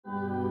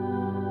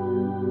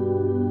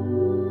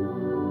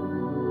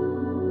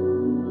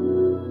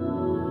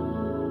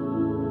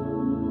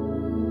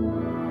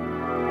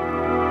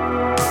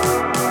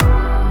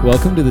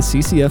Welcome to the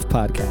CCF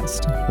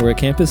Podcast. We're a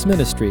campus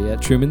ministry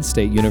at Truman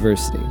State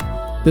University.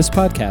 This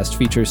podcast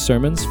features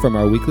sermons from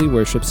our weekly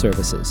worship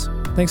services.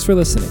 Thanks for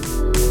listening.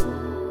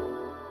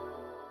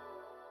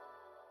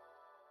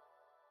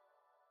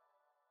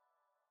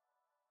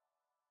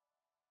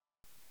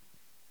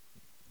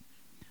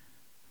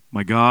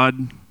 My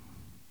God,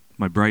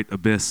 my bright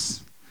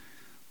abyss,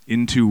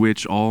 into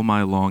which all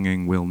my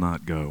longing will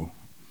not go.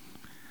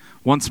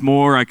 Once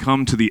more I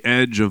come to the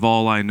edge of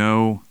all I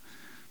know,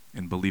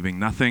 and believing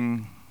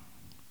nothing,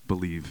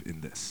 believe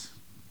in this.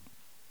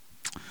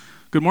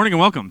 Good morning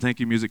and welcome. Thank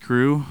you, music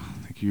crew.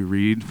 Thank you,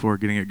 Reed, for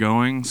getting it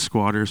going.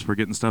 Squatters for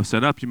getting stuff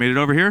set up. You made it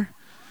over here?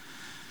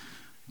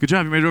 Good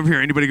job, you made it over here.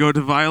 Anybody go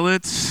to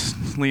Violet?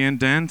 Leanne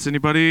Dent?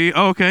 Anybody?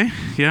 Oh, okay.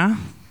 Yeah.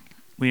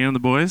 Leanne and the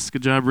boys.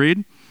 Good job,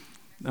 Reed.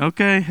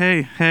 Okay.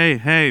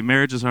 Hey.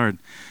 Marriage is hard.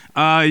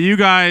 You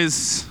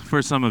guys,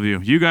 for some of you,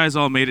 you guys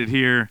all made it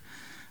here.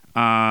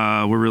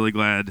 We're really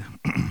glad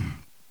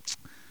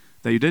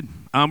that you did.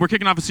 We're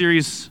kicking off a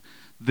series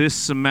this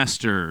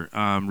semester.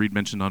 Reed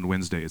mentioned on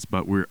Wednesdays,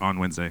 but we're on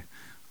Wednesday.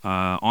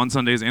 On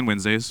Sundays and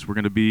Wednesdays, we're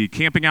going to be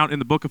camping out in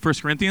the book of 1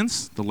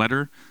 Corinthians, the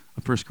letter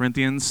of 1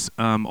 Corinthians,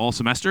 all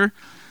semester.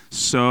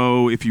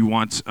 So if you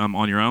want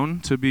on your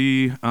own to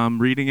be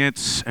reading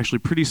it, actually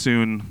pretty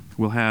soon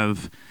we'll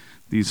have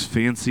these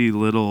fancy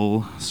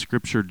little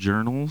scripture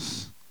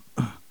journals.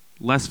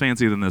 Less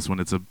fancy than this one.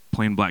 It's a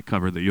plain black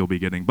cover that you'll be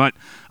getting. But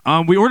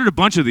we ordered a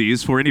bunch of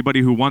these for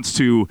anybody who wants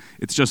to.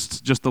 It's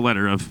just the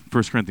letter of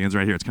 1 Corinthians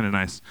right here. It's kind of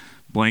nice.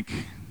 Blank,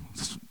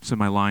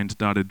 semi-lined,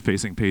 dotted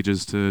facing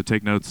pages to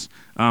take notes.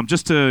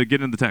 Just to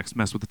get in the text,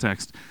 mess with the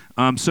text.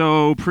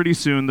 So pretty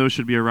soon those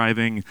should be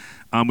arriving.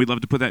 We'd love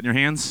to put that in your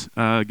hands,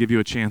 give you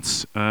a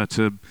chance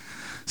to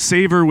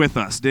savor with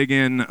us. Dig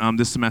in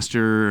this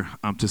semester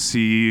to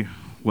see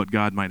what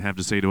God might have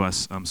to say to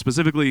us,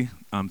 specifically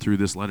through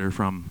this letter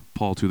from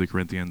Paul to the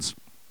Corinthians.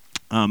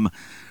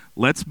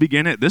 Let's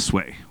begin it this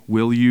way.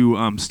 Will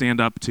you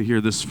stand up to hear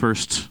this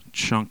first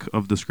chunk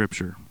of the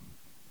scripture?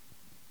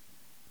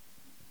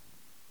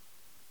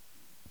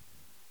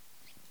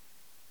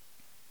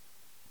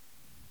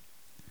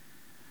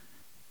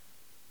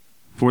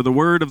 For the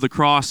word of the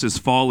cross is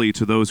folly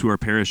to those who are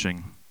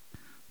perishing,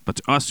 but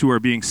to us who are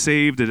being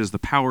saved it is the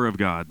power of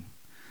God.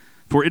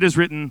 For it is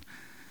written,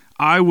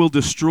 I will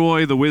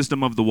destroy the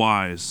wisdom of the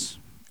wise,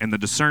 and the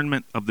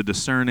discernment of the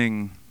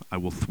discerning I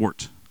will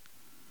thwart.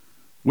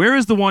 Where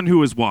is the one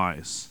who is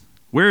wise?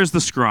 Where is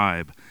the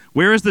scribe?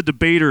 Where is the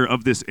debater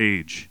of this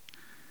age?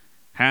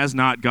 Has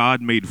not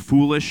God made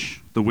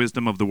foolish the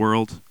wisdom of the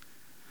world?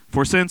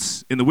 For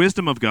since, in the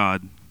wisdom of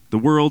God, the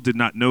world did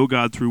not know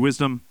God through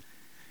wisdom,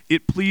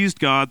 it pleased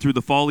God through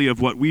the folly of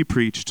what we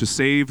preach to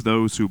save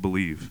those who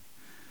believe.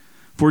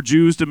 For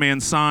Jews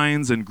demand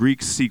signs and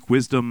Greeks seek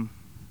wisdom,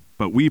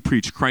 but we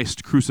preach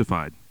Christ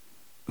crucified,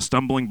 a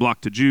stumbling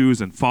block to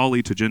Jews and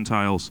folly to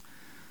Gentiles.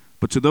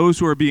 But to those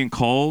who are being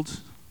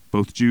called,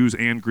 both Jews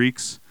and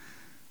Greeks,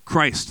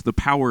 Christ the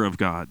power of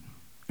God,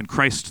 and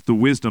Christ the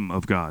wisdom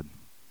of God.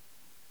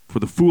 For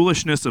the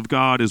foolishness of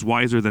God is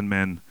wiser than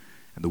men,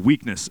 and the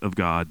weakness of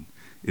God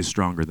is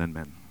stronger than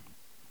men.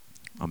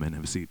 Amen.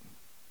 Have a seat.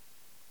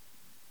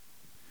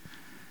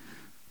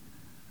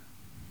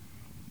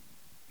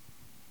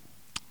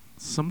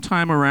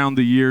 Sometime around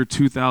the year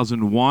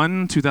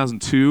 2001,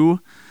 2002,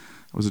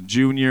 I was a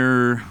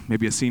junior,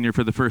 maybe a senior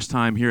for the first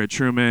time here at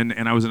Truman,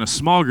 and I was in a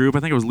small group. I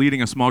think I was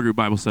leading a small group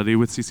Bible study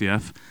with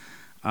CCF.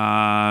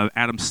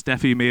 Adam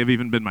Steffi may have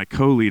even been my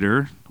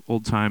co-leader,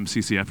 old-time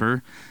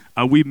CCFer.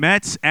 We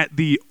met at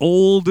the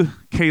old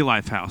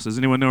K-Life house. Does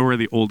anyone know where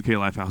the old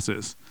K-Life house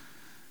is?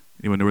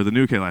 Anyone know where the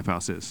new K-Life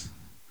house is?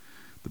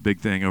 The big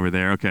thing over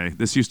there. Okay,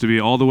 this used to be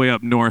all the way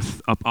up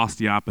north, up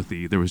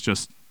Osteopathy. There was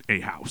just a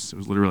house. It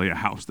was literally a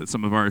house that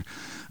some of our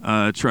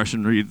Trush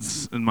and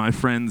Reeds and my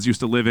friends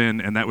used to live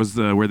in, and that was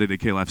where they did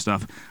K-Life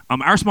stuff.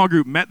 Our small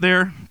group met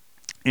there,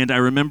 and I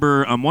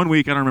remember one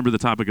week, I don't remember the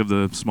topic of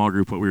the small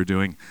group, what we were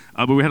doing,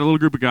 but we had a little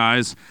group of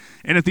guys,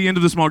 and at the end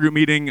of the small group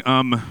meeting,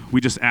 we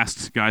just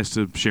asked guys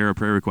to share a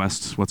prayer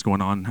request. What's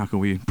going on? How can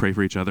we pray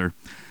for each other?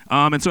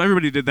 And so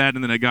everybody did that,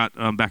 and then I got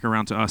back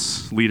around to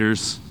us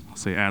leaders, I'll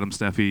say Adam,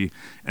 Steffi,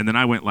 and then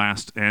I went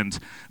last, and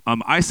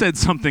I said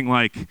something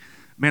like,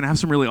 man, I have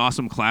some really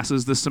awesome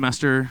classes this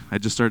semester. I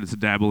just started to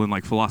dabble in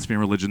like philosophy and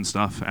religion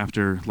stuff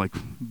after like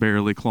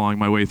barely clawing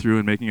my way through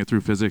and making it through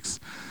physics.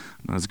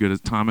 Not as good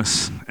as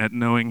Thomas at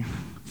knowing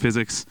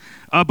physics.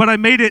 But I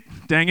made it,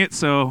 dang it,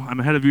 so I'm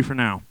ahead of you for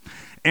now.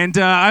 And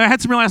I had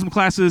some really awesome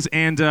classes,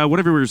 and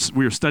whatever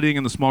we were studying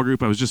in the small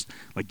group, I was just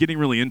like getting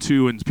really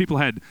into, and people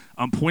had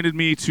pointed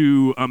me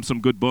to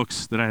some good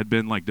books that I had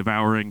been like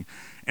devouring.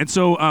 And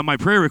so my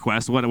prayer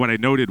request, what I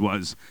noted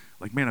was,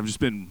 like, man, I've just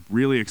been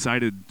really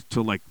excited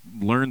to like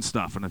learn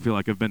stuff, and I feel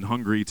like I've been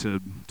hungry to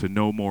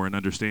know more and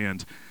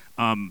understand.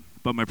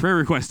 But my prayer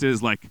request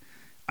is like,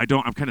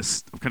 I'm kind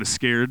of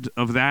scared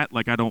of that.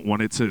 Like, I don't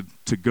want it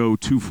to go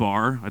too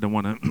far. I don't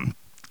want to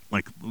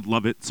like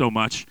love it so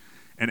much.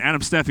 And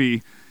Adam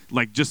Steffi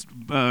like just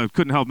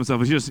couldn't help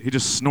himself. He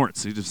just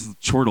snorts. He just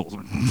chortles.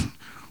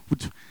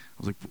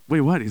 was like,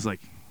 wait, what? He's like,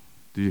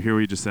 did you hear what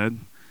you just said?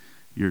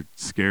 You're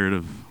scared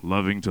of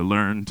loving to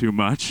learn too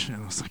much.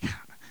 And I was like,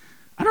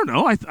 I don't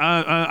know.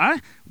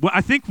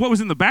 I think what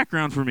was in the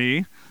background for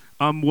me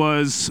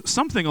was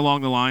something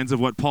along the lines of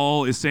what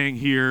Paul is saying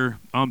here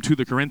to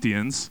the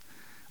Corinthians.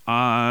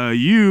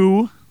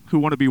 You who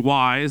want to be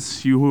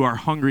wise, you who are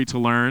hungry to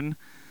learn,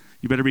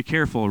 you better be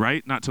careful,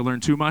 right? Not to learn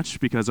too much,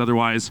 because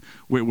otherwise,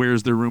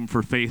 where's there room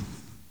for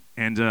faith?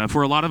 And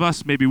for a lot of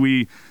us, maybe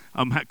we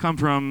come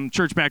from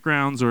church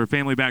backgrounds or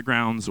family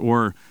backgrounds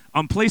or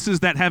places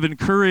that have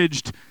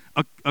encouraged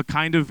a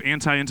kind of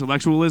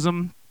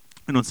anti-intellectualism.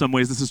 And in some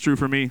ways, this is true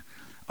for me.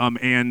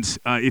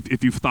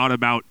 If you've thought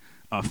about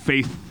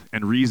faith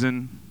and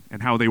reason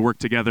and how they work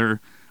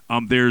together,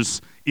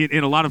 there's,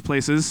 in a lot of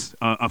places,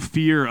 a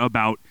fear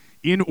about,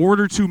 in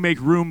order to make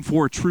room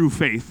for true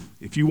faith,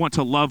 if you want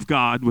to love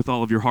God with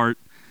all of your heart,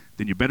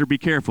 then you better be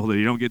careful that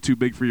you don't get too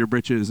big for your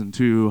britches and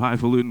too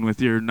highfalutin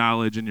with your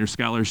knowledge and your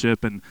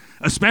scholarship, and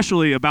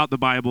especially about the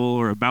Bible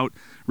or about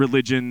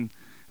religion.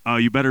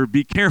 You better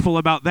be careful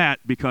about that,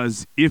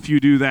 because if you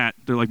do that,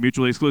 they're like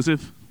mutually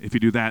exclusive. If you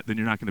do that, then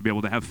you're not going to be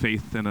able to have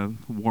faith and a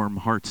warm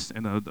heart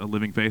and a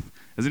living faith.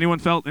 Has anyone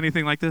felt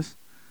anything like this?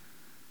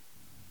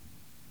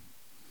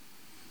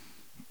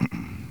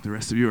 The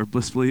rest of you are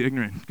blissfully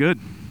ignorant. Good.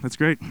 That's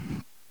great.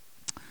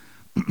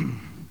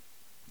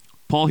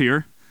 Paul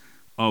here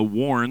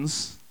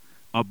warns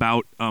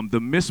about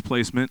the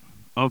misplacement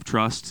of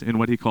trust in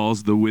what he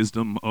calls the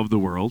wisdom of the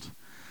world.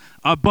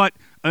 But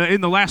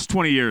in the last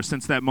 20 years,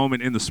 since that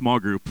moment in the small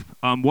group,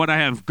 what I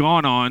have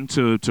gone on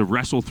to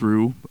wrestle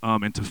through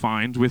and to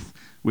find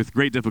with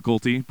great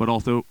difficulty, but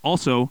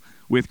also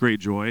with great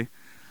joy,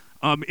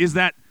 is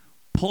that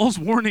Paul's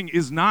warning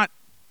is not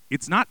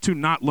to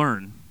not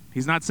learn.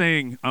 He's not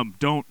saying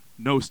don't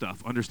know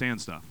stuff, understand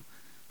stuff.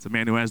 It's a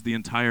man who has the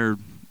entire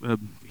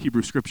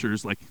Hebrew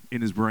scriptures like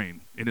in his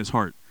brain, in his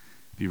heart.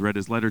 If you read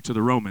his letter to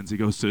the Romans, he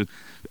goes to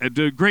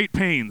great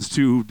pains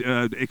to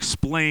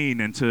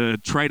explain and to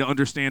try to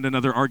understand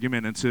another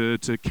argument and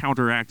to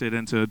counteract it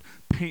and to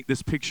paint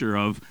this picture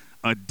of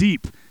a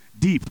deep,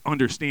 deep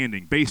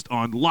understanding based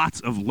on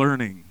lots of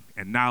learning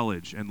and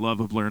knowledge and love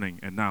of learning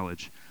and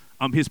knowledge.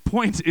 His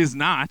point is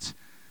not,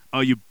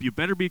 you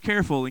better be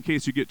careful in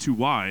case you get too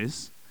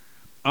wise.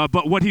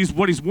 But what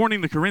he's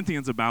warning the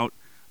Corinthians about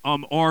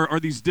are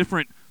these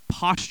different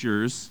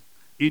postures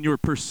in your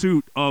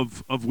pursuit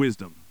of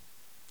wisdom.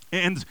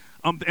 And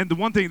the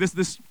one thing,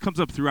 this comes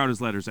up throughout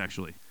his letters,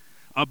 actually.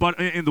 But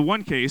in the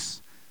one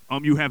case,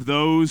 you have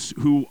those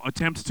who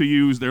attempt to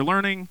use their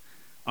learning,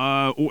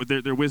 or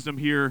their wisdom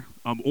here,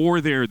 or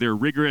their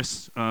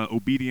rigorous,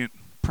 obedient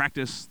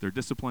practice, their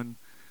discipline,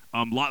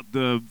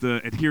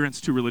 the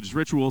adherence to religious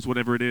rituals,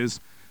 whatever it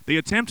is. They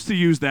attempt to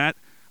use that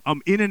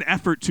in an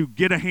effort to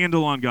get a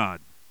handle on God.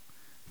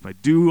 If I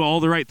do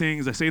all the right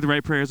things, I say the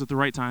right prayers at the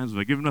right times, if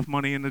I give enough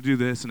money and I do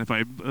this, and if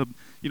I,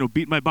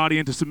 beat my body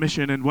into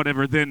submission and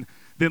whatever, then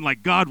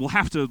like God will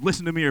have to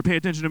listen to me or pay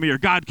attention to me, or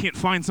God can't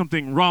find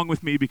something wrong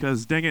with me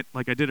because, dang it,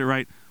 like I did it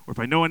right. Or if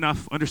I know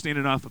enough, understand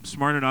enough, I'm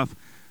smart enough,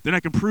 then I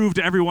can prove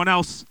to everyone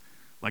else,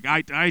 like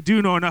I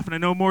do know enough and I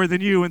know more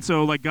than you, and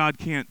so like God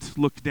can't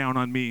look down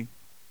on me.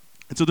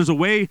 And so there's a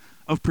way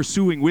of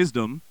pursuing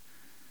wisdom,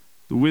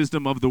 the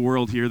wisdom of the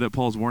world here that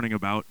Paul's warning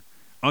about,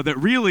 that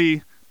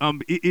really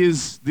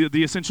is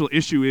the essential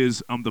issue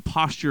is the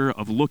posture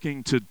of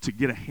looking to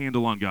get a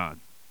handle on God.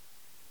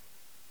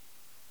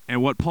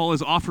 And what Paul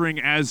is offering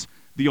as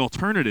the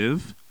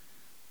alternative,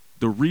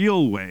 the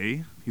real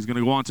way, he's going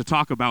to go on to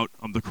talk about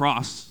the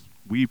cross.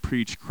 We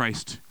preach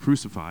Christ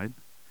crucified.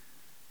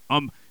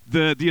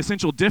 The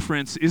essential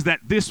difference is that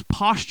this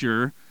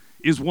posture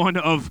is one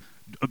of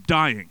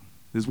dying,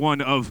 is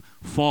one of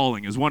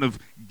falling, is one of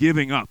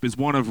giving up, is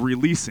one of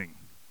releasing.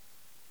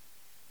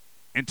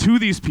 And to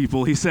these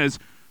people, he says,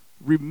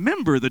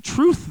 remember the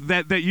truth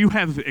that you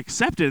have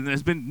accepted and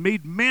has been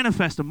made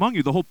manifest among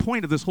you. The whole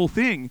point of this whole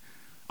thing,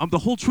 the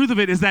whole truth of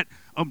it is that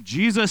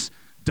Jesus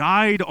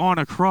died on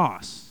a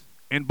cross.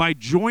 And by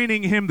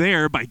joining him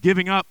there, by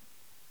giving up,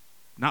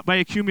 not by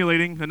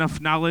accumulating enough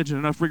knowledge and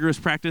enough rigorous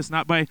practice,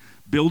 not by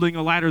building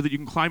a ladder that you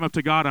can climb up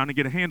to God on and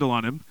get a handle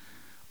on him,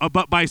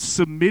 but by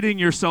submitting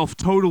yourself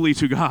totally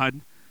to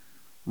God,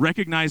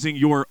 recognizing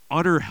your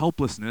utter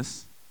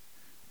helplessness,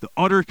 the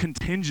utter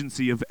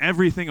contingency of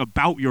everything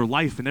about your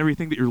life and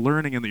everything that you're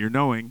learning and that you're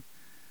knowing,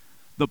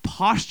 the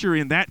posture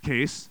in that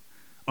case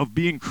of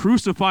being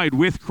crucified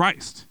with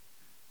Christ.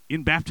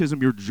 In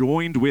baptism, you're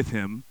joined with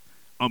him,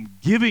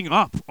 giving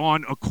up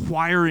on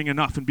acquiring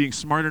enough and being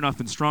smart enough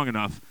and strong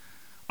enough,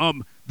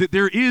 that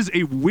there is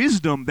a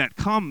wisdom that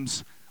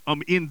comes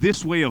in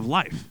this way of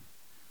life.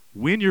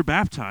 When you're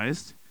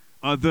baptized,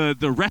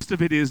 the rest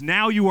of it is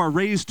now you are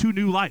raised to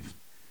new life.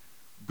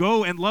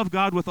 Go and love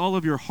God with all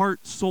of your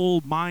heart,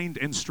 soul, mind,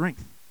 and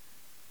strength.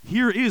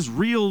 Here is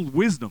real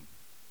wisdom.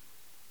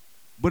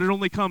 But it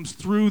only comes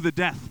through the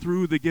death,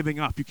 through the giving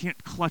up. You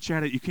can't clutch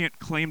at it. You can't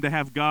claim to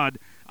have God,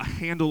 a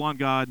handle on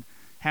God,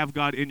 have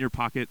God in your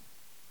pocket.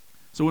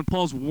 So when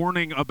Paul's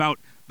warning about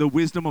the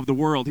wisdom of the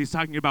world, he's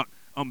talking about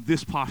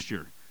this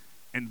posture.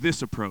 and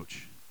this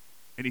approach.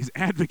 And he's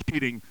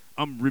advocating,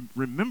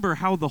 remember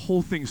how the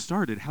whole thing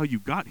started, how you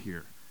got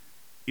here.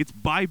 It's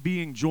by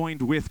being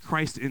joined with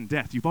Christ in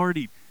death. You've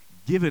already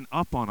given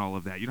up on all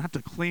of that. You don't have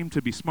to claim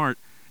to be smart.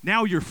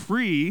 Now you're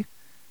free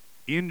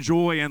in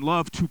joy and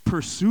love to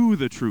pursue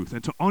the truth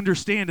and to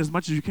understand as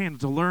much as you can,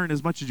 to learn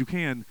as much as you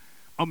can,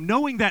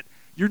 knowing that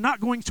you're not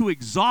going to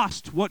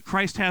exhaust what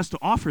Christ has to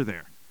offer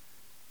there.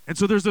 And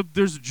so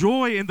there's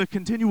joy in the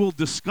continual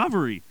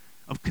discovery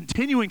of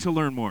continuing to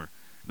learn more.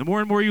 The more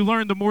and more you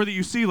learn, the more that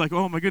you see, like,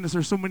 oh my goodness,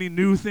 there's so many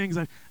new things.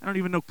 I don't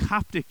even know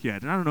Coptic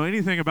yet, and I don't know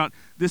anything about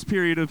this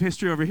period of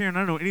history over here, and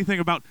I don't know anything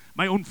about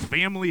my own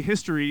family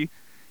history.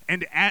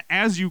 And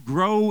as you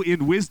grow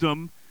in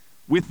wisdom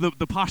with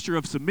the posture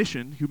of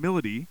submission,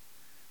 humility,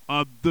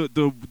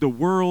 the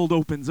world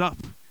opens up,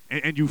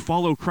 and you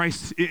follow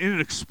Christ in an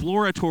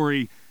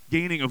exploratory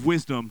gaining of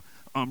wisdom,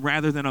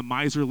 rather than a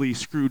miserly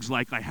Scrooge,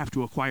 like I have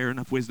to acquire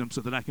enough wisdom so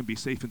that I can be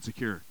safe and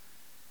secure.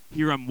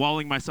 Here I'm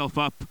walling myself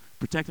up,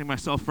 protecting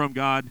myself from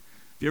God.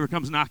 If he ever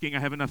comes knocking, I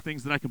have enough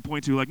things that I can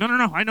point to, like, no,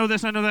 I know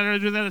this, I know that, I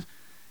do that.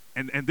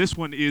 And this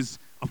one is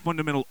a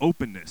fundamental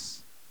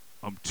openness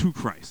to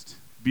Christ,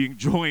 being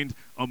joined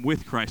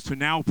with Christ to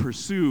now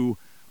pursue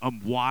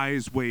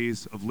wise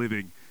ways of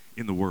living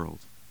in the world.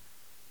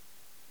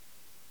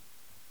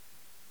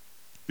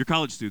 You're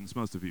college students,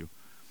 most of you.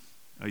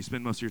 You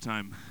spend most of your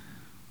time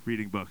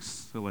reading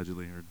books,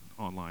 allegedly, or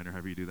online, or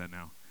however you do that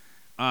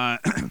now.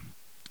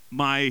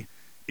 My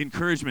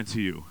encouragement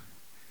to you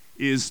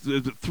is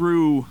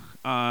through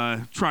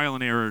trial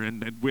and error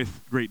and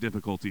with great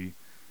difficulty,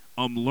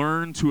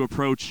 learn to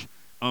approach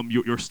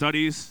your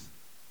studies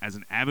as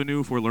an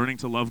avenue for learning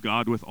to love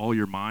God with all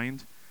your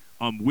mind,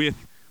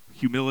 with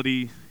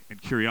humility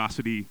and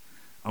curiosity,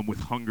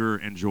 with hunger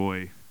and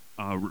joy,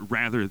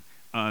 rather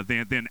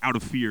than out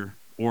of fear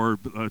or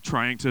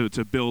trying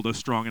to build a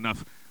strong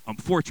enough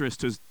fortress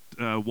to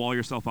wall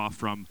yourself off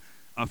from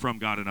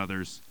God and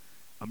others.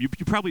 You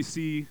probably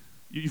see.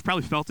 You've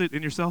probably felt it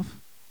in yourself,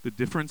 the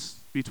difference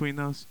between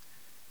those.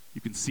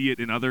 You can see it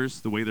in others,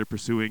 the way they're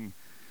pursuing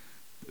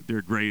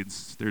their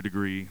grades, their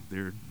degree,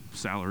 their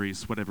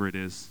salaries, whatever it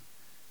is.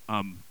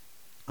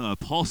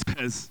 Paul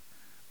says,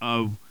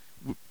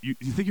 you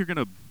think you're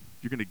gonna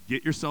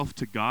get yourself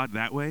to God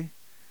that way?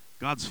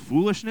 God's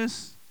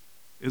foolishness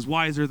is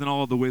wiser than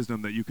all of the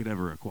wisdom that you could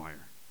ever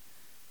acquire.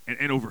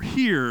 And over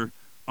here,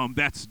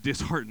 that's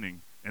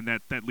disheartening, and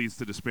that leads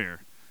to despair.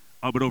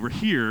 But over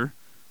here,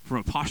 from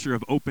a posture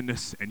of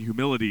openness and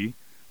humility,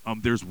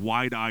 there's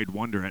wide-eyed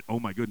wonder at, oh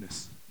my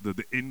goodness,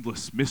 the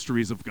endless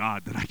mysteries of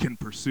God that I can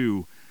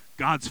pursue.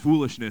 God's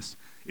foolishness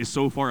is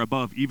so far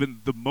above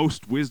even the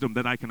most wisdom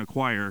that I can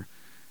acquire.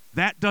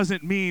 That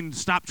doesn't mean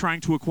stop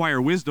trying to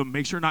acquire wisdom,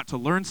 make sure not to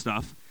learn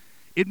stuff.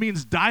 It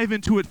means dive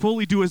into it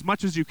fully, do as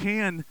much as you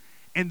can,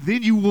 and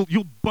then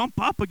you'll bump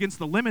up against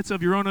the limits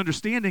of your own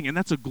understanding, and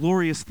that's a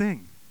glorious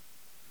thing.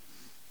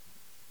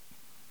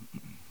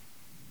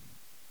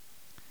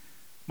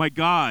 My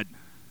God,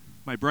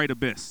 my bright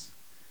abyss,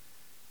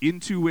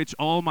 into which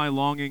all my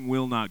longing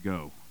will not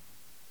go.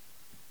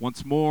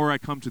 Once more I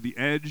come to the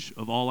edge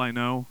of all I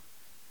know,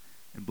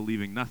 and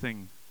believing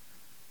nothing,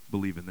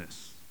 believe in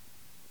this.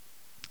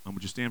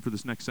 Would you stand for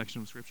this next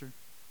section of Scripture?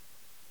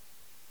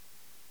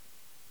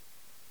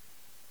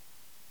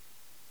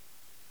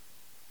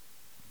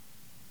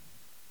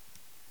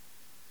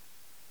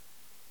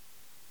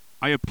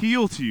 I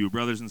appeal to you,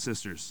 brothers and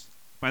sisters,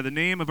 by the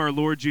name of our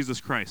Lord Jesus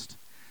Christ,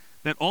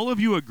 that all of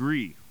you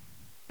agree,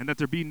 and that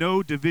there be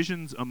no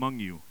divisions among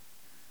you,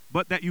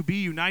 but that you be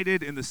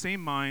united in the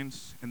same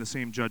minds and the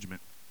same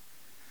judgment.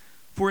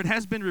 For it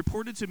has been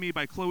reported to me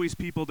by Chloe's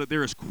people that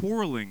there is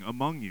quarreling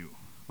among you,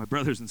 my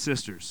brothers and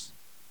sisters.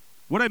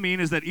 What I mean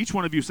is that each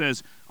one of you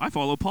says, I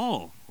follow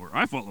Paul, or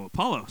I follow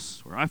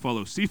Apollos, or I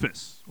follow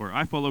Cephas, or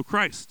I follow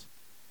Christ.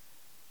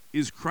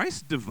 Is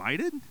Christ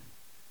divided?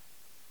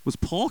 Was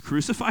Paul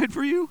crucified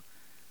for you?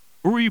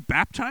 Or were you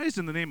baptized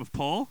in the name of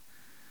Paul?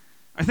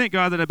 I thank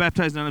God that I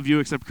baptized none of you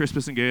except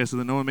Crispus and Gaius, so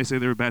that no one may say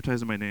they were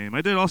baptized in my name.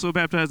 I did also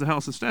baptize the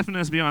house of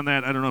Stephanas. Beyond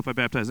that, I don't know if I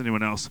baptized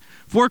anyone else.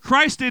 For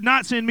Christ did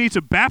not send me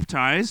to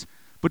baptize,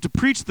 but to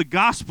preach the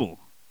gospel,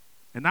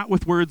 and not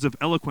with words of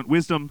eloquent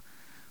wisdom,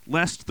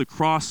 lest the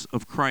cross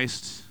of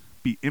Christ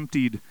be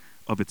emptied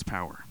of its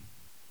power.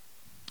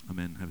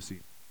 Amen. Have a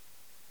seat.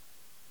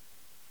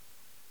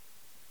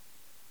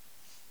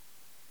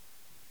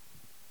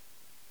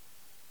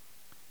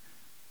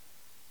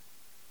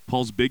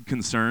 Paul's big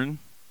concern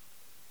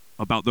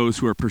about those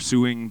who are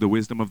pursuing the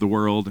wisdom of the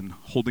world and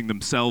holding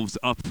themselves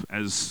up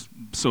as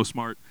so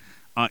smart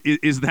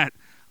is that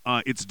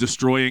it's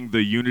destroying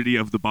the unity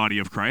of the body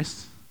of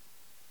Christ.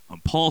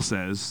 Paul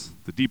says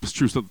the deepest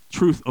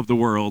truth of the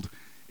world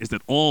is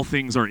that all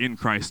things are in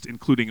Christ,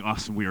 including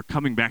us, and we are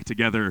coming back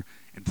together,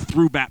 and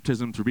through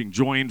baptism, through being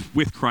joined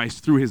with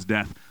Christ through his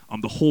death,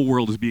 the whole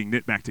world is being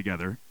knit back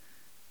together.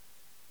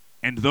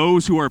 And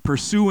those who are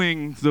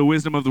pursuing the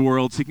wisdom of the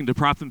world, seeking to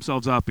prop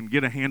themselves up and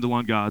get a handle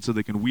on God so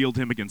they can wield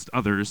him against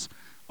others,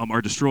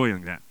 are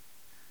destroying that.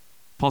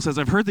 Paul says,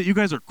 I've heard that you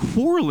guys are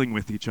quarreling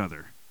with each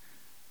other.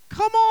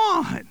 Come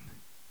on.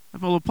 I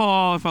follow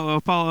Paul, I follow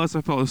Apollos,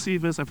 I follow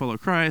Cephas, I follow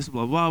Christ,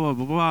 blah, blah, blah,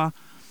 blah,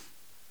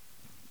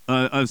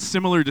 blah. A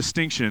similar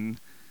distinction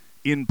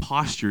in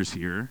postures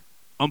here.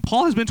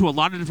 Paul has been to a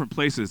lot of different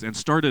places and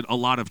started a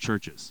lot of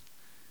churches.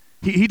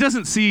 He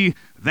doesn't see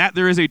that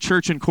there is a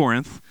church in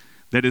Corinth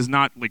that is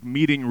not like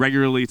meeting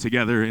regularly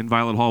together in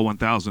Violet Hall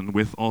 1000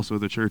 with also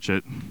the church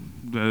at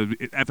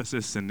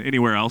Ephesus and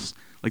anywhere else.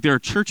 Like there are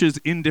churches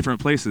in different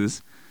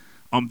places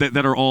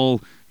that are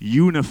all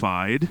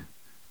unified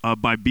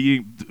by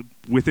being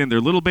within their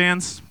little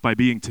bands, by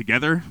being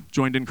together,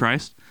 joined in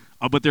Christ,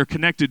 but they're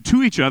connected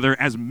to each other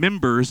as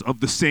members of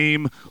the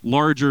same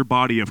larger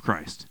body of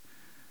Christ.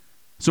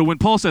 So when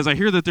Paul says, I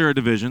hear that there are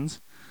divisions,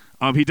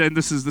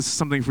 this is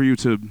something for you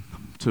to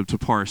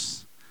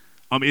parse.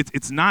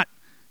 It's not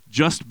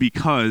just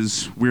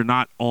because we're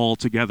not all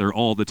together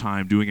all the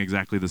time doing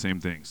exactly the same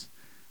things.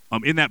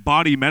 In that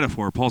body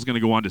metaphor, Paul's going to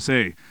go on to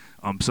say,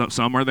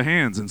 some are the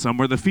hands, and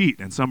some are the feet,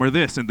 and some are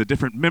this, and the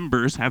different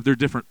members have their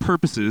different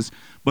purposes,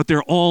 but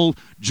they're all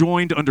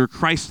joined under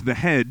Christ the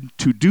head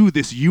to do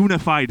this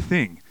unified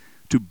thing,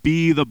 to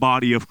be the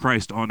body of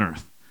Christ on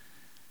earth.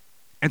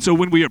 And so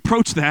when we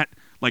approach that,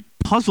 like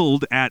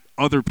puzzled at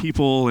other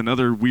people and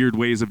other weird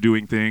ways of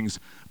doing things,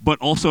 but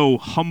also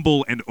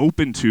humble and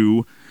open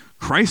to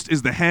Christ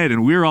is the head,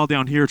 and we're all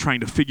down here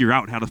trying to figure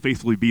out how to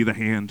faithfully be the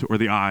hand or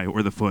the eye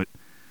or the foot,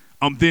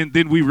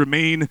 then we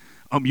remain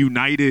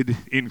united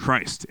in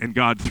Christ, and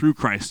God, through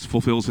Christ,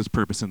 fulfills his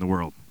purpose in the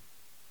world.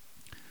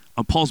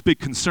 Paul's big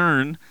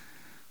concern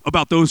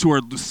about those who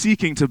are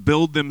seeking to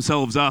build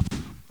themselves up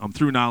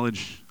through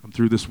knowledge,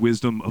 through this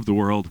wisdom of the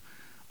world,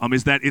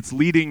 is that it's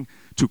leading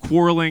to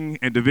quarreling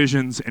and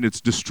divisions, and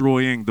it's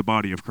destroying the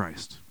body of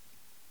Christ.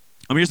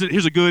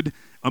 Here's a good,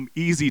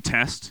 easy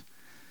test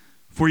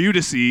for you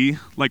to see,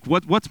 like,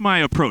 what's my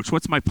approach?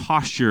 What's my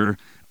posture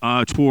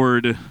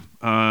toward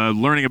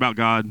learning about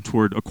God,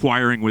 toward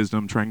acquiring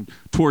wisdom,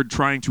 toward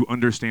trying to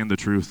understand the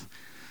truth?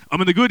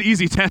 And the good,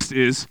 easy test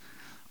is,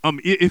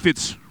 if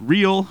it's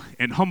real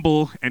and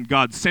humble and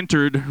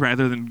God-centered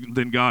rather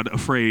than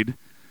God-afraid,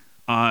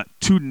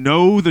 to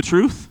know the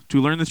truth,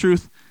 to learn the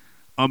truth,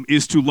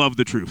 is to love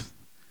the truth.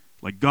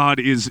 Like God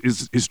is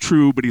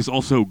true, but he's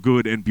also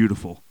good and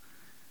beautiful.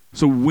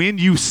 So when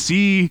you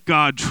see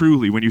God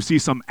truly, when you see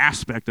some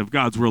aspect of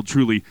God's world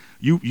truly,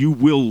 you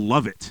will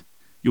love it.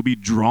 You'll be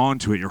drawn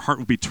to it. Your heart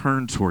will be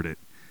turned toward it.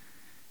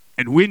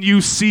 And when you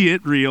see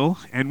it real,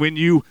 and when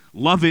you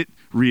love it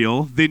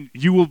real, then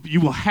you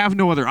will have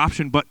no other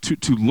option but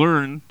to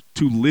learn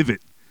to live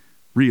it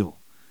real.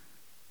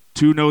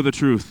 To know the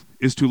truth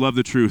is to love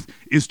the truth,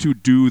 is to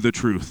do the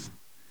truth.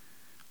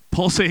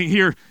 Paul's saying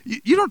here,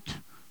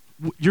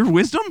 your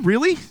wisdom,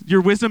 really?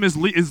 Your wisdom is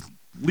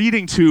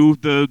leading to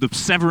the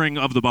severing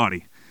of the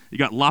body. You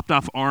got lopped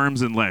off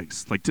arms and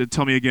legs. Like,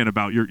 tell me again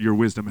about your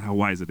wisdom and how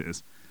wise it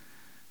is.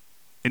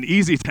 An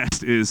easy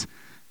test is,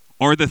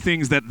 are the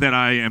things that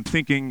I am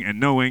thinking and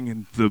knowing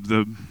and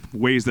the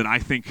ways that I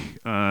think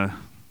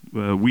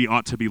we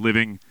ought to be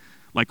living,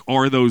 like,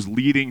 are those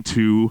leading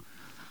to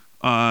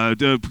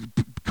the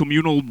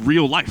communal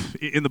real life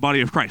in the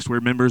body of Christ,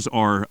 where members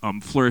are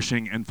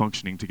flourishing and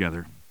functioning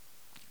together?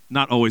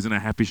 Not always in a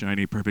happy,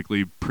 shiny,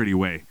 perfectly pretty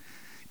way.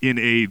 In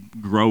a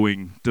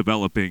growing,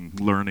 developing,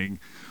 learning,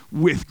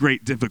 with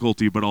great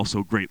difficulty, but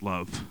also great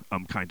love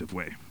kind of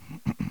way.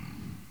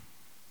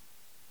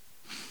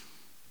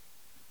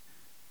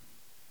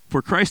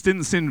 For Christ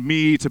didn't send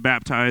me to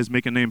baptize,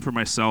 make a name for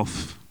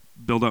myself,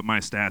 build up my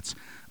stats,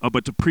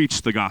 but to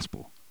preach the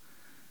gospel,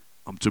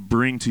 to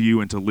bring to you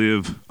and to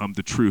live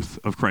the truth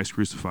of Christ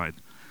crucified.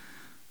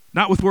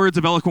 Not with words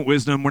of eloquent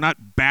wisdom. We're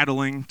not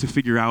battling to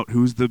figure out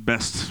who's the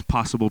best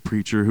possible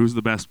preacher, who's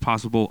the best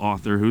possible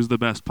author, who's the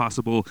best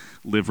possible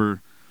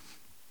liver.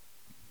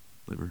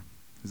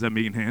 Is that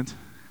Megan Hand?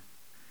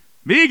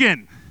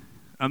 Megan!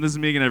 This is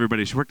Megan,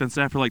 everybody. She worked on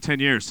staff for like 10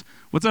 years.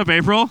 What's up,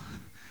 April?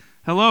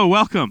 Hello,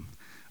 welcome.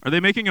 Are they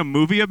making a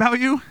movie about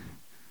you?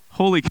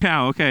 Holy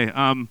cow, okay.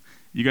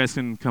 You guys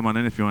can come on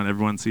in if you want.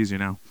 Everyone sees you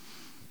now.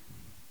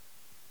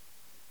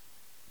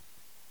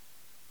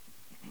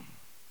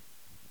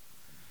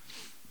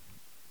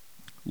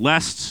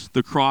 Lest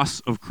the cross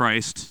of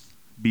Christ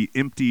be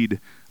emptied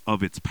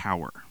of its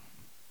power.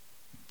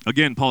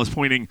 Again, Paul is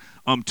pointing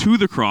to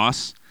the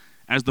cross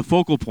as the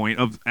focal point,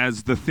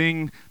 as the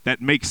thing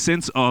that makes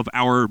sense of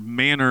our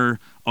manner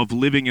of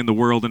living in the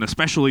world, and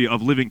especially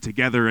of living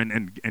together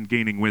and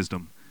gaining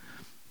wisdom.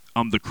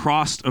 The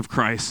cross of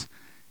Christ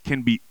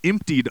can be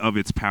emptied of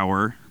its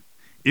power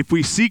if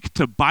we seek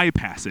to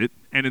bypass it,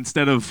 and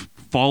instead of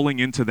falling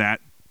into that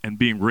and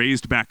being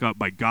raised back up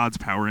by God's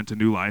power into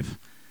new life,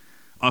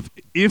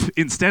 if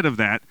instead of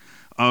that,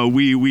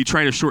 we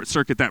try to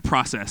short-circuit that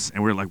process,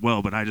 and we're like,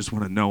 well, but I just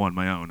want to know on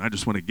my own. I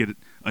just want to get it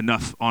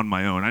enough on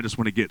my own. I just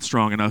want to get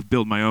strong enough,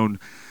 build my own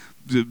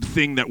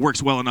thing that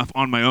works well enough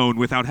on my own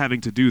without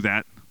having to do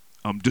that,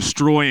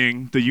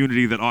 destroying the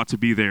unity that ought to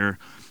be there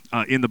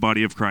in the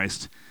body of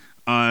Christ.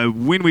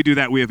 When we do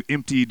that, we have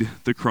emptied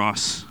the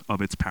cross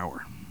of its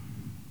power.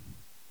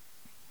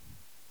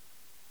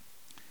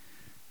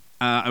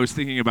 I was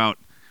thinking about,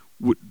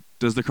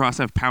 does the cross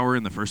have power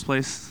in the first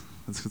place?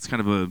 It's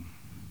kind of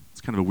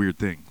a weird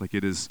thing. Like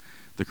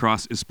the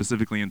cross is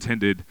specifically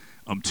intended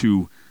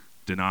to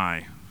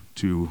deny,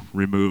 to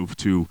remove,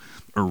 to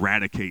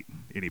eradicate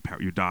any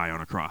power. You die on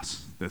a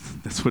cross.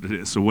 That's what it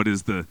is. So what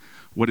is the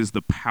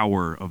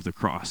power of the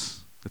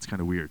cross? That's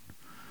kind of weird.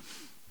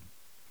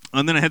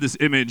 And then I had this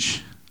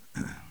image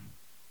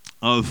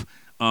of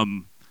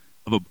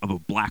a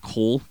black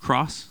hole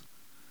cross.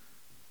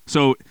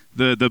 So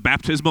the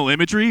baptismal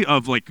imagery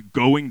of like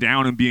going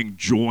down and being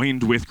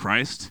joined with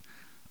Christ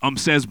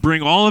says,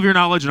 bring all of your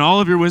knowledge and all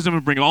of your wisdom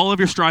and bring all of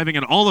your striving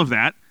and all of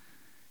that,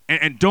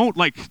 and don't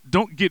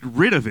get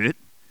rid of it.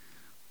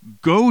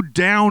 Go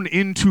down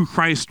into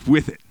Christ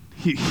with it.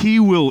 He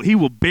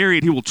will bury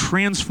it. He will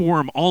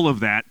transform all of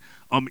that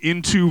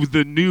into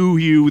the new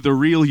you, the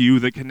real you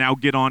that can now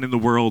get on in the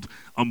world,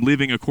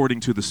 living according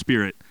to the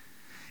Spirit.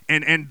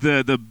 And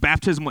the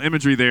baptismal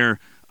imagery there,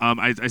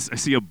 I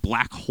see a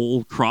black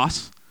hole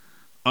cross,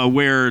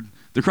 where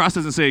the cross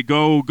doesn't say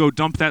go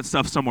dump that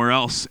stuff somewhere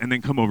else and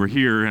then come over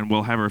here and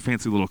we'll have our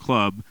fancy little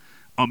club.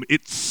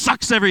 It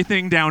sucks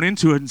everything down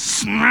into it and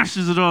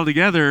smashes it all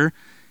together.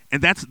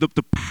 And that's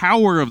the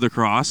power of the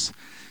cross,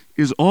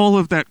 is all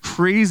of that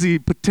crazy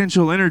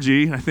potential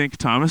energy, I think,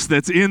 Thomas,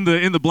 that's in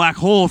the black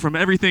hole from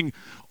everything,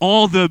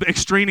 all the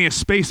extraneous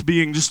space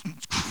being just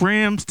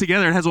crammed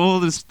together. It has all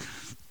this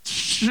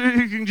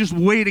just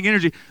waiting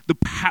energy.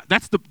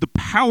 That's the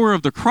power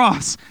of the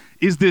cross.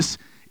 Is this?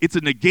 It's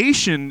a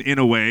negation in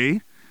a way,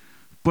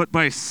 but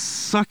by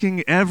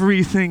sucking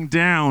everything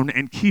down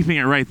and keeping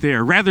it right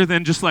there, rather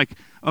than just like,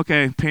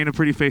 okay, paint a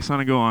pretty face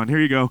on and go on. Here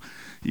you go.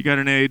 You got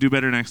an A. Do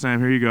better next time.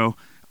 Here you go.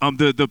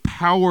 The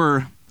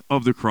power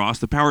of the cross,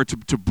 the power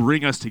to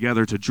bring us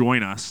together, to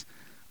join us,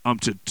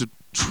 to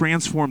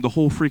transform the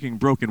whole freaking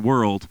broken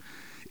world,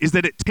 is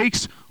that it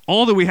takes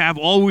all that we have,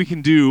 all we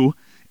can do,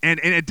 and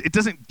it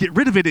doesn't get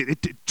rid of it.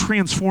 It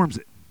transforms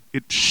it.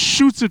 It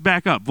shoots it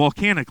back up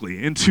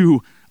volcanically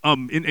into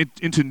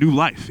new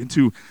life,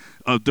 into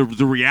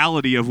the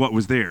reality of what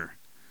was there.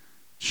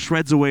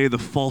 Shreds away the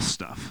false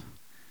stuff.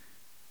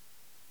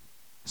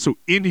 So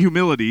in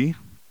humility,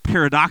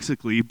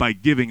 paradoxically, by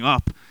giving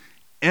up,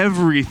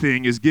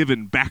 everything is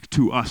given back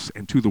to us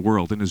and to the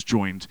world and is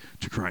joined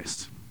to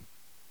Christ.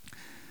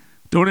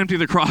 Don't empty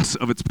the cross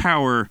of its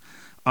power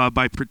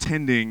by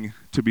pretending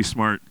to be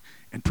smart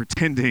and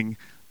pretending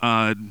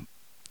that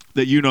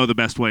you know the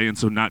best way, and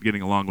so not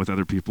getting along with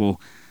other people.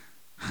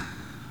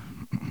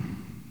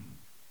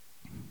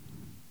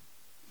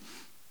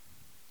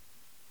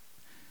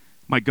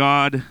 My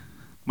God,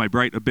 my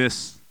bright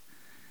abyss,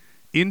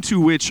 into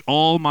which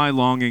all my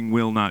longing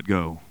will not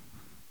go.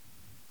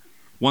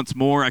 Once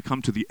more I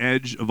come to the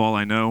edge of all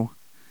I know,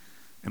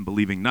 and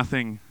believing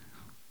nothing,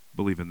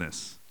 believe in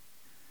this.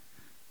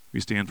 We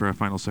stand for our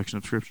final section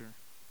of Scripture.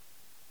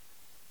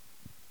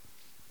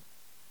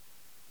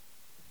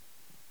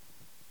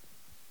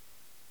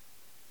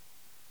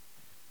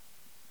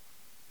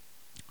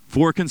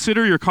 For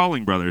consider your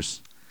calling,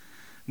 brothers.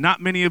 Not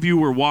many of you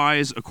were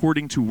wise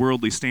according to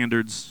worldly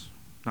standards.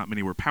 Not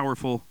many were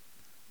powerful.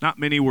 Not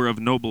many were of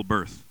noble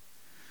birth.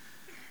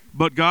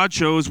 But God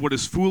chose what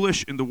is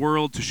foolish in the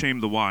world to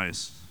shame the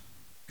wise.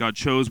 God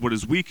chose what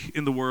is weak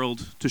in the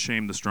world to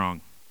shame the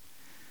strong.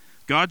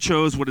 God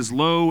chose what is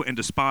low and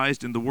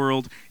despised in the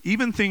world,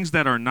 even things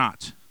that are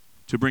not,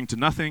 to bring to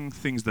nothing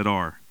things that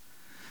are,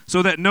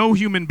 so that no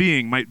human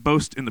being might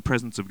boast in the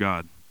presence of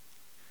God.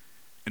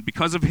 And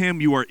because of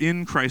him you are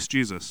in Christ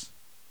Jesus,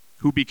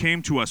 who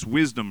became to us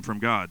wisdom from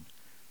God,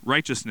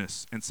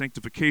 righteousness and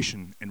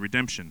sanctification and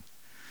redemption,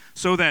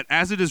 so that,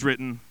 as it is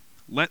written,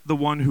 let the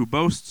one who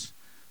boasts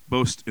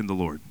boast in the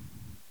Lord.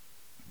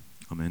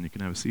 Amen. You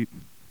can have a seat.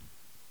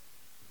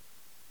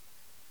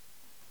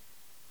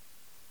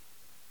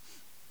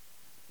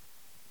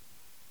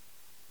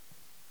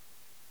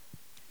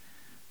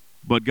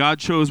 But God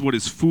chose what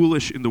is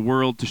foolish in the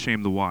world to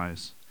shame the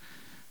wise.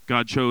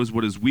 God chose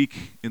what is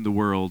weak in the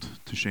world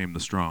to shame the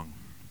strong.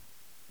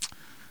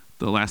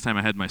 The last time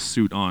I had my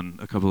suit on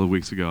a couple of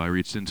weeks ago, I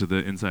reached into the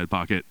inside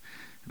pocket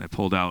and I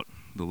pulled out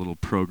the little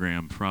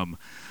program from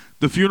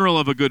the funeral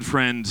of a good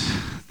friend,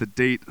 the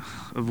date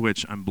of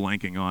which I'm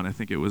blanking on. I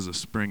think it was a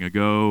spring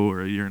ago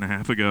or a year and a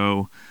half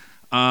ago.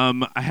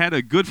 I had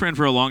a good friend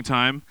for a long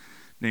time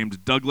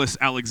named Douglas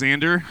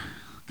Alexander,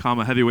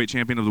 heavyweight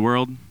champion of the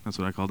world. That's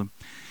what I called him.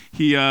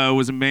 He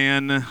was a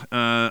man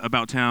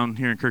about town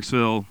here in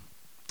Kirksville.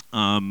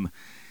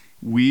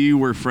 We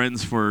were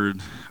friends for,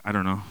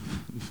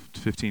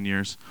 15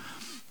 years.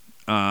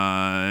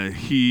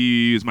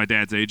 He is my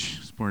dad's age. He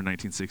was born in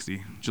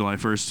 1960, July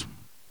 1st.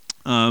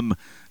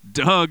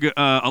 Doug,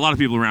 a lot of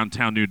people around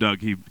town knew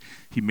Doug. He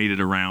made it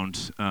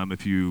around.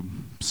 If you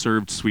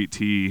served sweet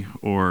tea,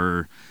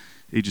 or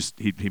he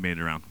made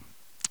it around.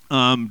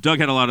 Doug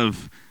had a lot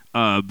of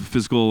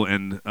physical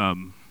and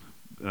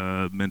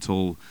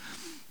mental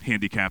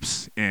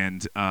handicaps,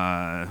 and he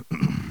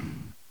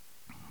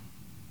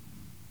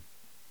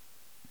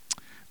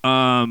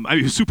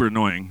was super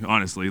annoying,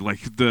 honestly.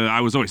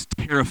 I was always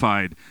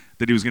terrified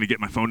that he was going to get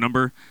my phone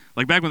number.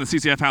 Like back when the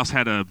CCF house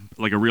had a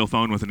real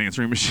phone with an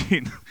answering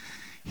machine,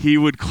 he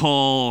would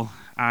call,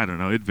 I don't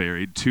know, it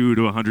varied, 2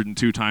 to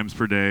 102 times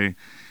per day.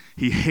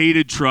 He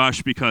hated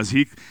Trush because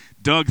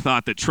Doug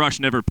thought that Trush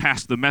never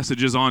passed the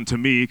messages on to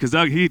me, because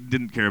Doug, he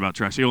didn't care about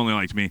Trush. He only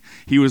liked me.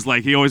 He was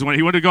like, he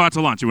wanted to go out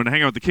to lunch. He wanted to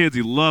hang out with the kids.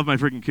 He loved my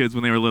freaking kids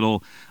when they were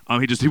little.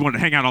 He wanted to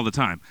hang out all the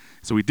time.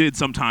 So we did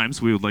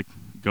sometimes. We would like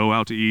go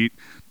out to eat.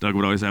 Doug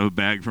would always have a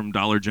bag from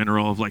Dollar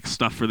General of like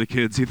stuff for the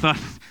kids. He thought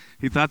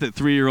that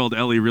 3-year-old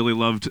Ellie really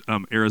loved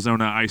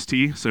Arizona iced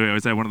tea, so he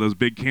always had one of those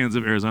big cans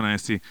of Arizona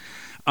iced tea.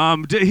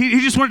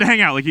 He just wanted to hang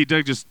out. Like he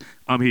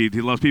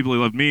loves people. He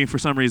loved me for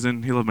some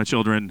reason. He loved my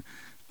children.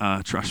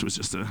 Trush was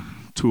just a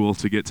tool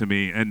to get to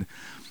me. And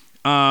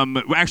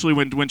actually,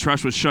 when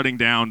Trush was shutting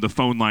down the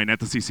phone line at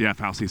the CCF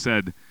house, he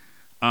said,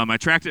 I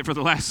tracked it for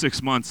the last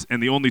 6 months,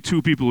 and the only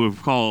 2 people who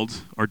have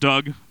called are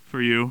Doug,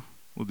 for you.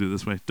 We'll do it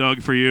this way.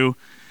 Doug, for you.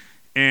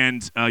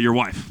 And your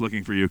wife,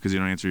 looking for you because you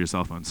don't answer your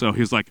cell phone. So he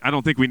was like, I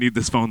don't think we need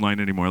this phone line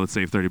anymore. Let's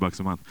save $30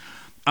 a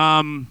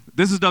month.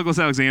 This is Douglas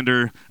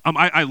Alexander.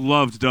 I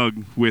loved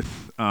Doug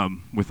with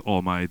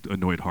all my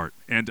annoyed heart.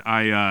 And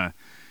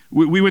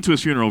we went to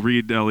his funeral,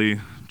 Reed, Ellie,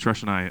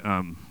 Trush, and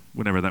I,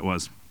 whenever that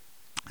was.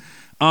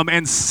 And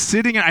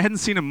I hadn't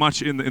seen him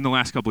much in the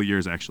last couple of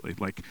years, actually.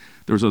 Like,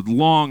 there was a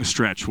long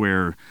stretch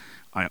where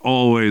I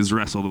always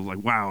wrestled with,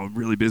 like, wow, I'm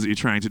really busy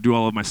trying to do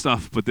all of my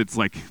stuff. But it's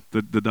like,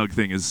 the Doug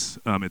thing is,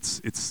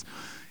 it's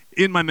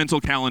in my mental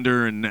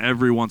calendar, and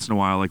every once in a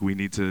while, like, we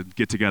need to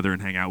get together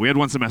and hang out. We had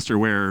one semester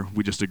where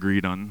we just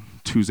agreed on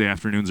Tuesday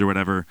afternoons or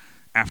whatever,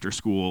 after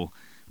school.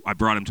 I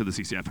brought him to the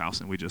CCF house,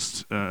 and we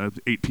just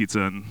ate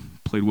pizza and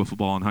played wiffle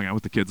ball and hung out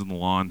with the kids on the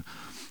lawn.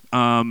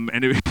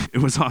 And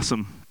it was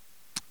awesome.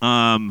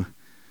 Oh,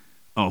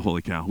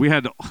 holy cow. We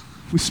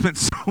spent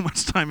so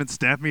much time in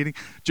staff meeting.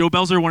 Joe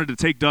Belzer wanted to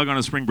take Doug on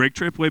a spring break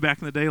trip way back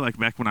in the day, like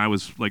back when I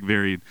was like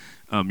very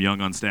young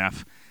on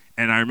staff.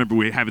 And I remember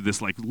we having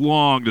this like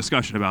long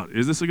discussion about,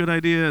 is this a good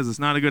idea? Is this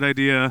not a good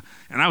idea?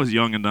 And I was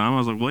young and dumb. I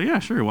was like, well, yeah,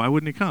 sure. Why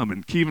wouldn't he come?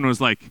 And Kevin was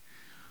like,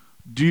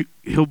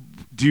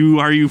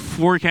 are you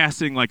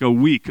forecasting like a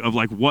week of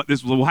like what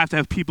this, we'll have to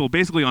have people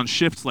basically on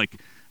shifts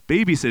like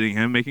babysitting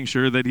him, making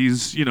sure that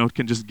he's,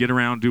 can just get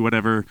around, do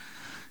whatever.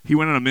 He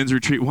went on a men's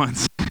retreat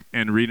once,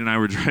 and Reed and I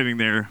were driving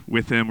there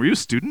with him. Were you a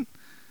student?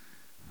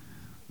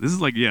 This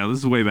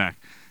is way back.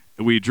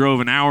 We drove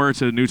an hour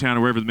to Newtown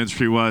or wherever the men's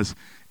retreat was,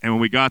 and when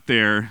we got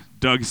there,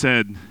 Doug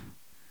said,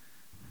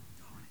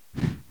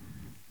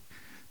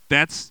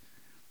 that's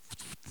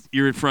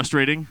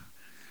frustrating.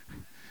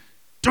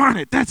 Darn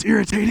it, that's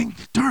irritating.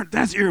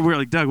 That's irritating. We're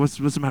like, Doug, what's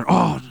the matter?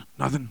 Oh,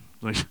 nothing.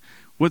 Like,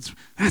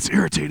 that's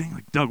irritating.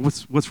 Like, Doug,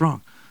 what's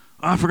wrong?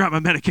 Oh, I forgot my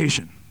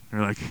medication.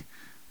 They're like,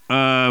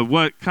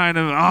 what kind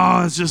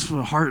of, it's just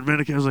for heart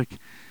medication. I was like,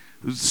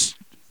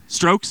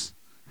 strokes?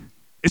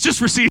 It's just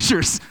for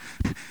seizures.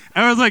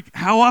 And I was like,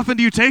 how often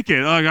do you take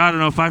it? Like, I don't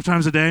know, 5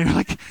 times a day.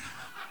 Like,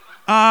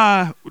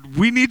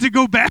 we need to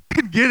go back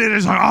and get it.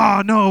 It's like,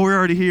 oh, no, we're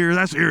already here.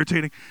 That's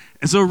irritating.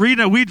 And so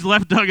we'd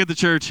left Doug at the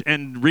church,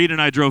 and Reed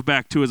and I drove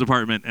back to his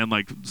apartment and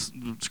like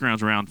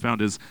scrounged around,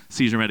 found his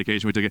seizure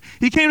medication. We took it.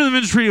 He came to the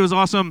ministry. It was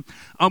awesome.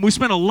 We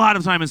spent a lot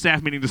of time in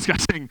staff meeting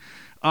discussing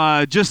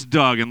just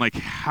Doug and like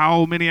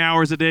how many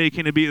hours a day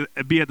can it be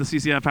at the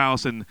CCF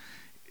house, and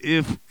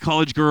if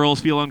college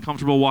girls feel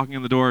uncomfortable walking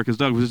in the door, because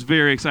Doug was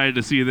very excited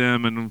to see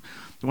them and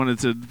wanted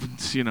to,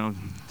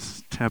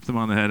 tap them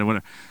on the head and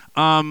whatever.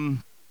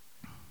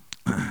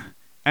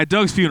 At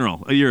Doug's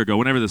funeral a year ago,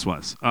 whenever this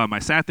was, I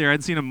sat there. I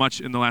hadn't seen him much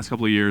in the last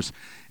couple of years,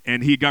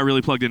 and he got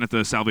really plugged in at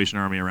the Salvation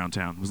Army around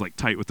town. Was like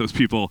tight with those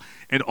people,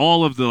 and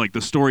all of the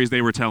stories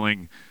they were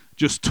telling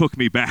just took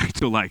me back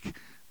to like,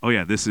 oh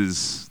yeah, this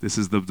is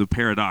the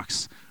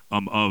paradox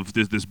of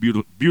this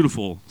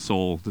beautiful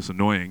soul, this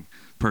annoying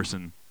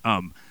person,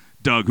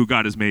 Doug, who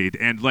God has made,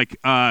 and like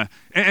and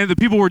the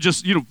people were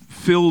just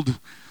filled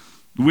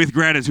with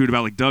gratitude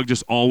about like Doug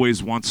just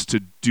always wants to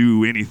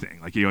do anything.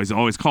 Like he's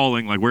always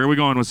calling, like, where are we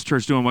going? What's the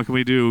church doing? What can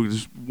we do?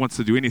 Just wants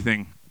to do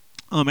anything.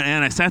 And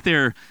I sat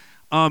there,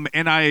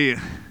 and I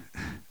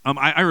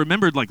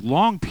remembered like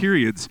long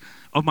periods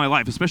of my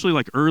life, especially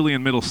like early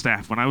and middle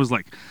staff, when I was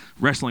like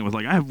wrestling with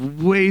like, I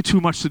have way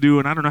too much to do,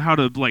 and I don't know how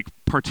to like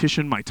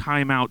partition my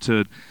time out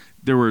to.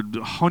 There were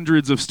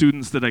hundreds of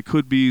students that I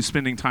could be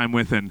spending time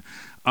with, and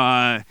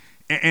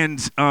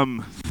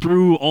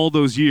through all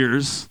those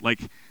years, like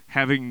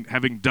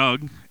having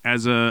Doug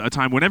as a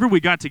time whenever we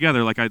got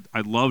together, like I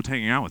loved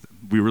hanging out with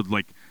him. We were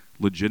like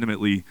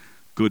legitimately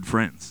good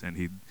friends, and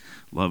he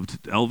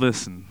loved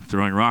Elvis and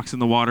throwing rocks in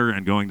the water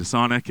and going to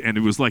Sonic, and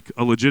it was like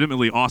a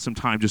legitimately awesome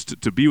time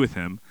just to be with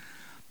him.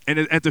 And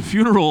at the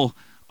funeral,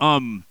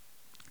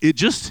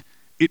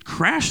 it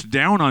crashed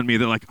down on me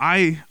that like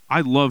I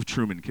love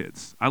Truman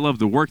Kids. I love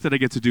the work that I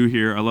get to do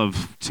here. I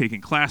love taking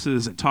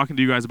classes and talking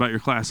to you guys about your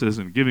classes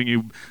and giving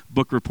you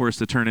book reports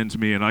to turn into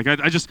me. And like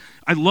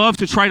I love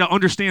to try to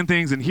understand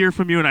things and hear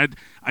from you. And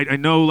I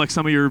know like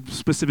some of your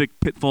specific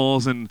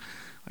pitfalls and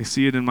I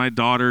see it in my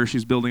daughter.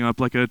 She's building up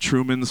like a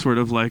Truman sort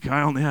of like,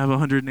 I only have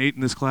 108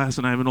 in this class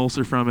and I have an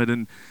ulcer from it.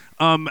 And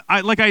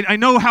I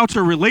know how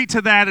to relate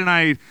to that, and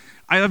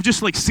I've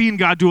just like seen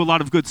God do a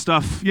lot of good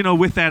stuff,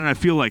 with that, and I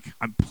feel like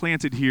I'm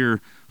planted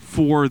here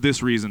for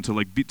this reason,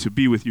 to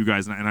be with you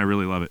guys, and I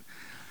really love it.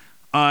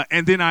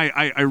 And then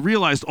I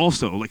realized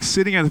also, like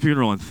sitting at the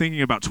funeral and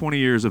thinking about 20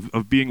 years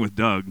of being with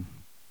Doug,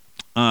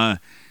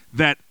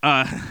 that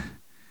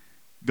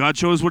God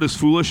chose what is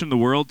foolish in the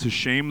world to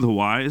shame the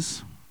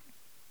wise.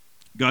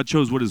 God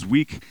chose what is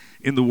weak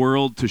in the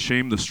world to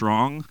shame the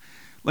strong.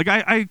 Like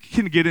I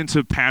can get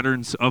into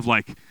patterns of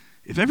like,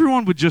 if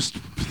everyone would just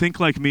think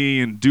like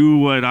me and do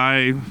what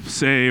I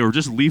say, or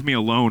just leave me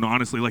alone,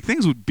 honestly, like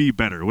things would be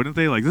better, wouldn't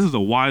they? Like, this is a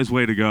wise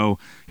way to go.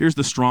 Here's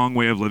the strong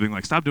way of living.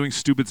 Like, stop doing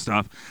stupid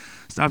stuff.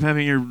 Stop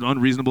having your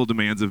unreasonable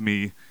demands of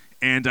me.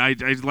 And I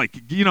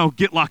like,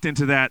 get locked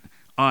into that.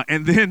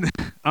 And then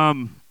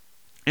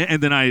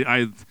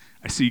I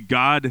see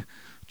God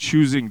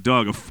choosing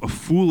Doug, a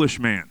foolish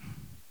man.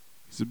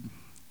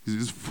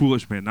 He's a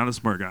foolish man, not a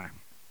smart guy.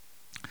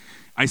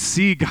 I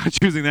see God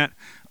choosing that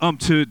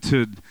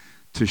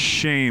to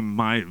shame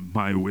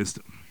my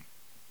wisdom.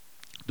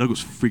 Doug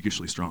was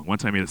freakishly strong. One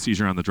time he had a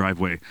seizure on the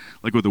driveway,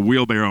 like with a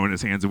wheelbarrow in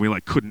his hands, and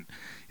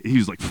he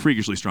was like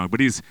freakishly strong.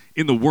 But he's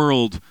in the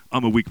world,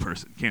 a weak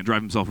person. Can't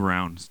drive himself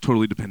around. He's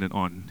totally dependent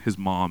on his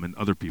mom and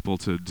other people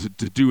to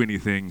do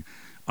anything.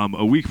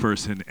 A weak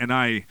person. And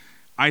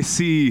I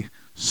see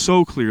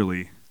so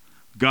clearly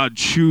God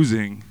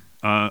choosing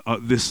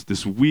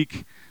this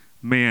weak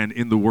man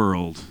in the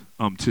world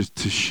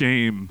to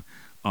shame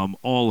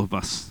all of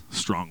us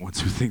strong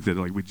ones who think that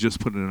like we just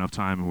put in enough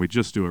time and we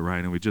just do it right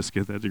and we just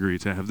get that degree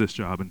to have this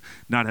job and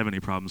not have any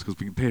problems because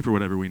we can pay for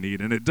whatever we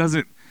need. And it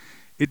doesn't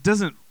that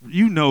doesn't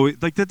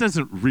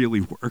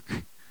really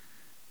work.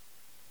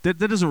 That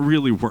doesn't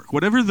really work.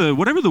 Whatever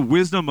the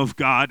wisdom of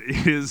God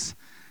is,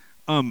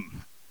 the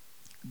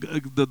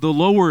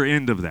lower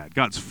end of that,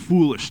 God's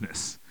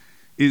foolishness,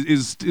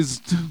 is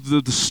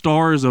the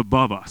stars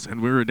above us,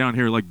 and we're down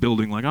here like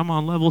building like I'm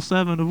on level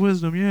 7 of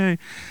wisdom, yay.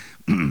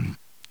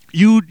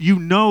 You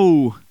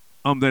know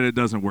that it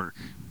doesn't work.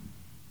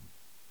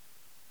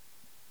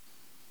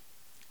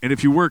 And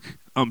if you work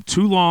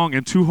too long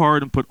and too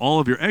hard and put all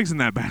of your eggs in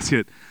that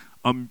basket,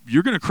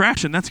 you're going to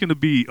crash, and that's going to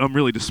be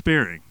really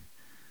despairing.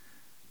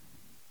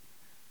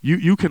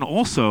 You can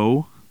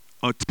also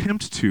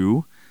attempt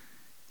to,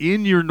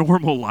 in your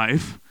normal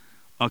life,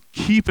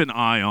 keep an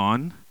eye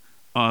on,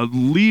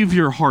 leave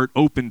your heart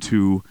open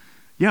to,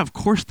 yeah, of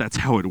course that's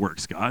how it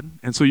works, God.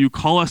 And so you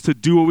call us to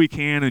do what we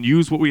can and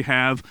use what we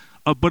have,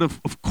 but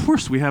of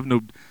course we have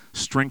no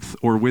strength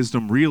or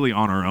wisdom really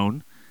on our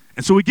own.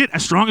 And so we get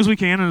as strong as we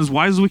can and as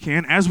wise as we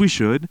can, as we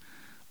should,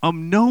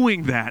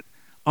 knowing that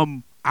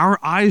our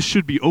eyes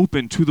should be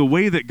open to the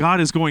way that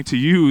God is going to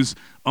use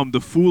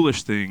the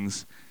foolish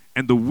things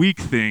and the weak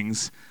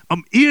things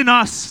in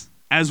us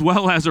as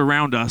well as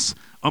around us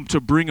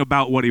to bring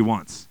about what he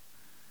wants.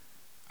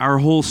 Our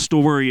whole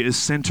story is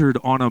centered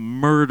on a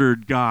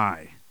murdered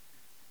guy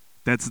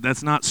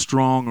that's not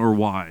strong or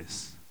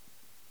wise.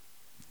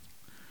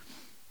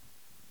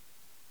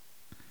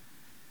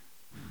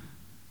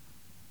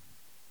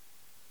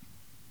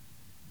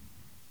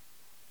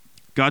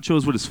 God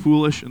chose what is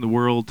foolish in the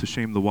world to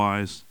shame the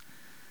wise.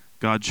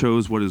 God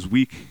chose what is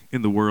weak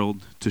in the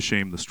world to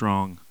shame the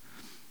strong.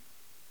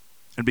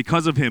 And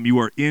because of him, you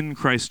are in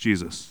Christ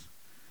Jesus,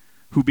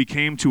 who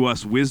became to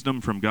us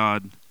wisdom from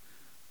God,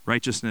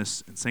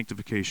 righteousness and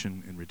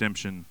sanctification and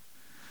redemption,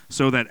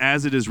 so that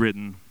as it is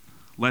written,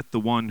 let the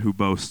one who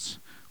boasts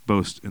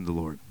boast in the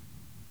Lord.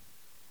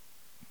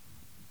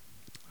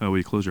 Will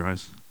you close your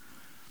eyes?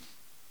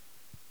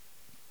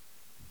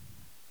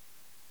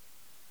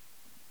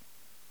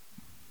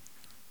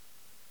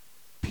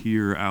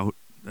 Peer out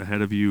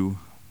ahead of you,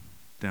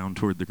 down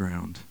toward the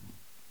ground.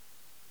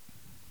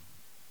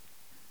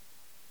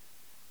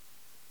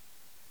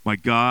 My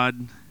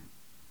God,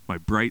 my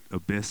bright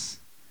abyss,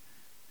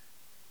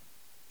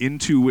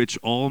 into which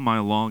all my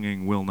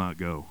longing will not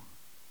go.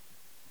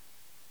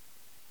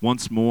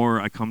 Once more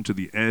I come to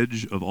the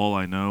edge of all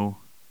I know,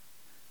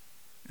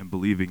 and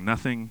believing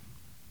nothing,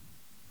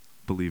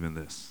 believe in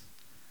this.